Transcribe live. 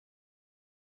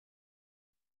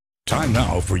Time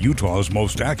now for Utah's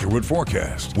most accurate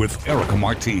forecast with Erica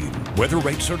Martin. Weather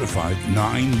rate certified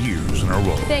 9 years in a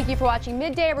row. Thank you for watching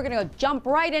Midday. We're going to jump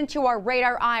right into our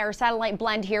radar eye, our satellite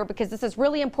blend here, because this is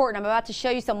really important. I'm about to show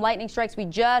you some lightning strikes we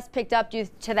just picked up due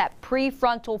to that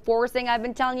prefrontal forcing I've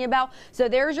been telling you about. So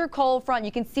there's your cold front.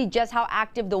 You can see just how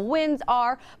active the winds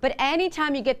are. But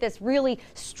anytime you get this really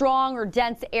strong or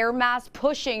dense air mass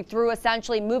pushing through,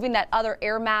 essentially moving that other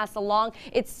air mass along,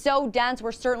 it's so dense.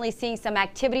 We're certainly seeing some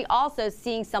activity. Also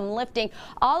seeing some lifting.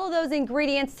 All of those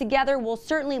ingredients together will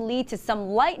certainly lead to some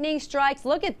lightning strikes.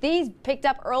 Look at these picked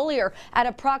up earlier at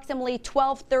approximately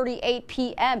 12:38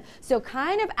 p.m. So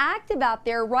kind of active out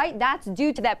there, right? That's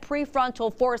due to that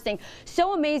prefrontal forcing.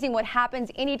 So amazing what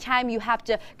happens anytime you have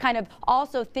to kind of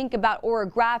also think about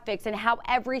orographics and how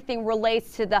everything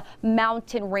relates to the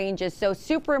mountain ranges. So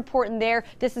super important there.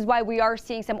 This is why we are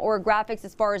seeing some orographics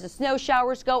as far as the snow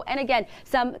showers go, and again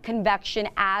some convection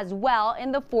as well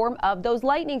in the form of those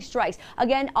lightning strikes.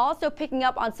 Again, also picking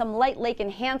up on some light lake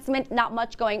enhancement. Not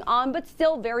much going on, but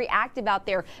still very active out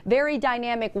there. Very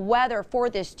dynamic weather for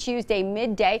this Tuesday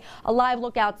midday. A live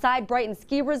look outside Brighton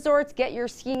ski resorts. Get your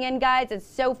skiing in, guys. It's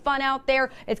so fun out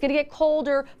there. It's going to get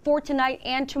colder for tonight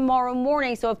and tomorrow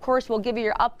morning. So of course we'll give you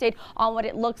your update on what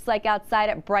it looks like outside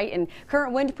at Brighton.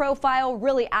 Current wind profile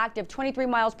really active. 23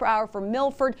 miles per hour for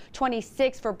Milford,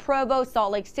 26 for Provo,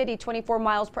 Salt Lake City, 24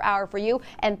 miles per hour for you,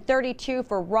 and 32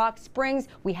 for Rock Springs.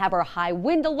 We have our high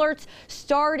wind alerts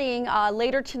starting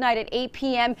later tonight at 8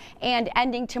 p.m. and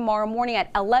ending tomorrow morning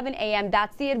at 11 a.m.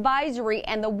 That's the advisory,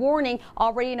 and the warning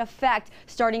already in effect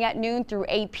starting at noon through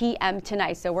 8 p.m.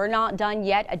 tonight. So we're not done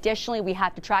yet. Additionally, we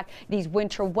have to track these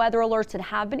winter weather alerts that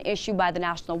have been issued by the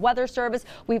National Weather Service.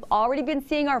 We've already been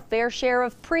seeing our fair share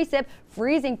of precip,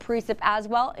 freezing precip as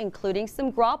well, including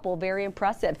some graupel. Very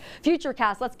impressive.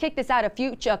 Futurecast. Let's kick this out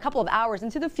a couple of hours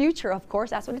into the future. Of course,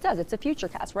 that's what it does. It's a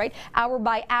futurecast, right? Hour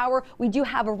by hour, we do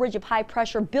have a ridge of high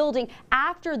pressure building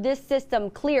after this system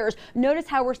clears. Notice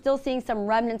how we're still seeing some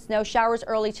remnant snow showers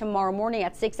early tomorrow morning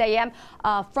at 6 a.m.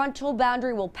 Frontal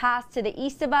boundary will pass to the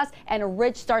east of us and a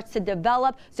ridge starts to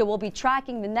develop. So we'll be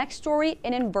tracking the next story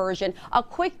in inversion. A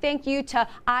quick thank you to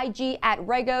IG at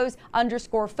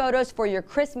Regos_photos for your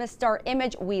Christmas star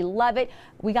image. We love it.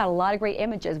 We got a lot of great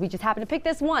images. We just happened to pick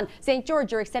this one. St.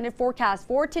 George, your extended forecast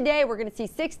for today. We're going to see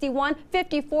 61,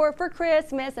 54 for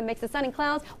Christmas, a mix of sun and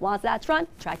clouds. Once that's front,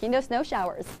 tracking those snow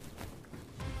showers.